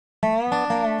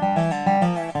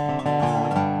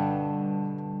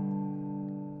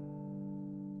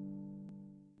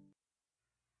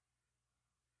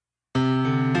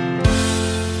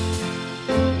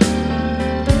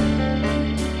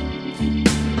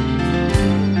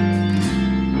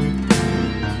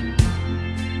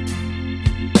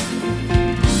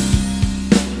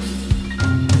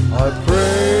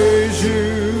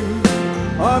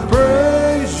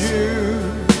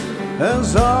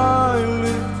As I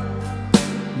lift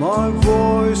my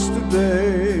voice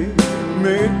today,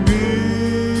 may it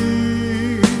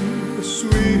be a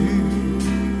sweet,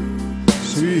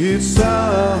 sweet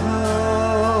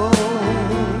sound.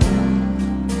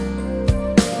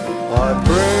 I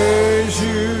praise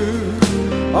you,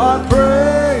 I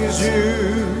praise you.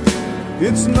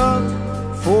 It's not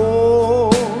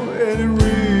for any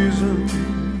reasons,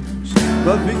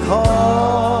 but because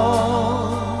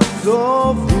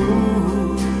of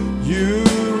who you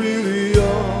really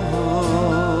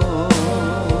are.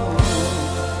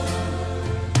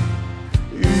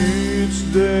 Each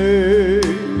day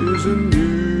is a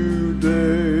new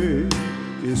day.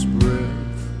 Its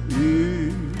breath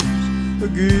is a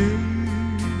gift.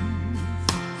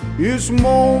 Each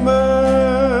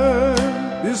moment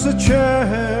is a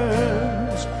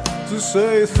chance to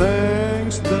say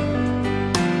thanks that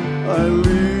I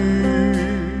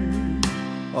live,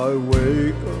 I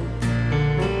wake up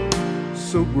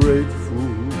so grateful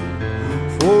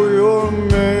for your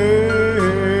amazing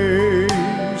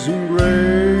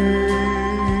grace.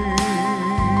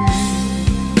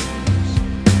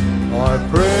 I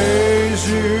praise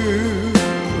you,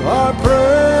 I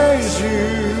praise you,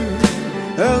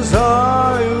 as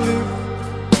I lift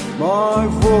my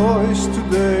voice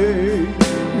today.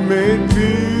 May it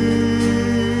be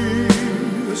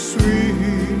a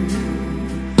sweet,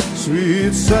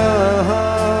 sweet sound.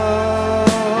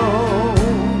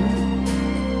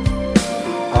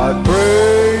 I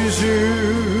praise you,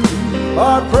 I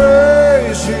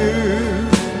praise you.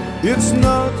 It's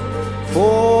not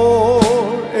for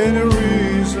any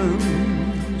reasons,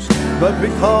 but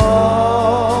because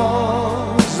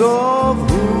of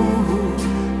who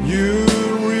you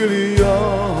really are.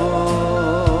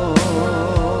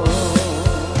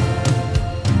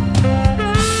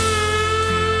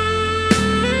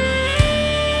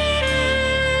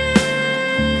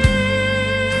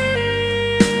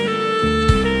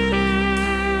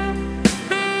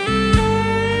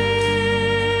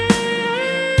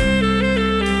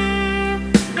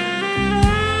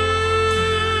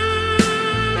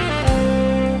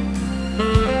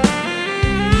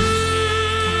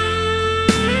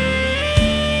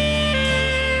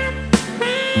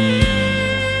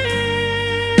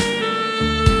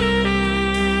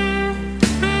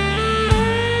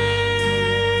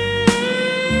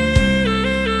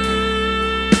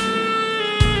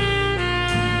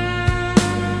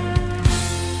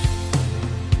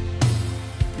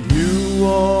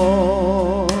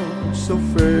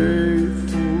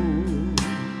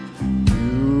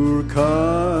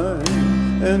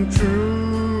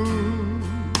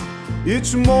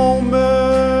 Each moment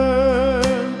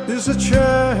is a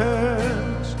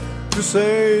chance to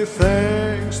say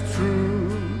thanks through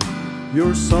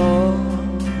your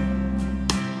song.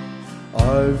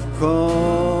 I've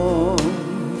come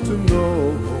to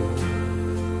know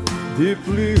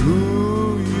deeply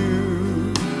who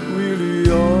you really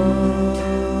are.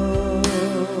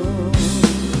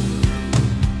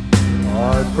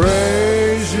 I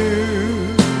praise you,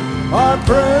 I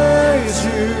praise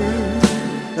you,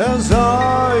 as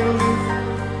I lift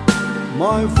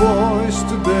my voice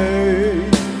today.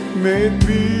 May it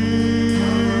be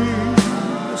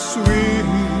a sweet,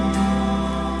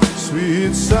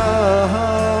 sweet sound.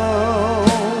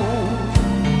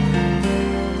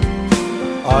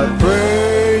 I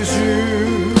praise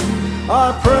you, I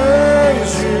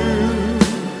praise you.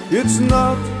 It's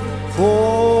not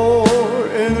for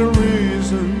any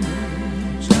reasons,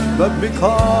 but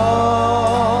because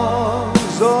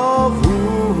of who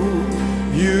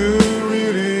you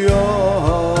really are.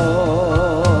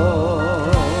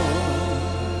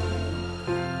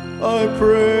 I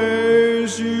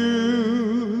praise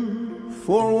you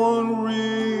for one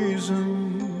reason.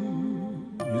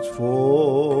 It's for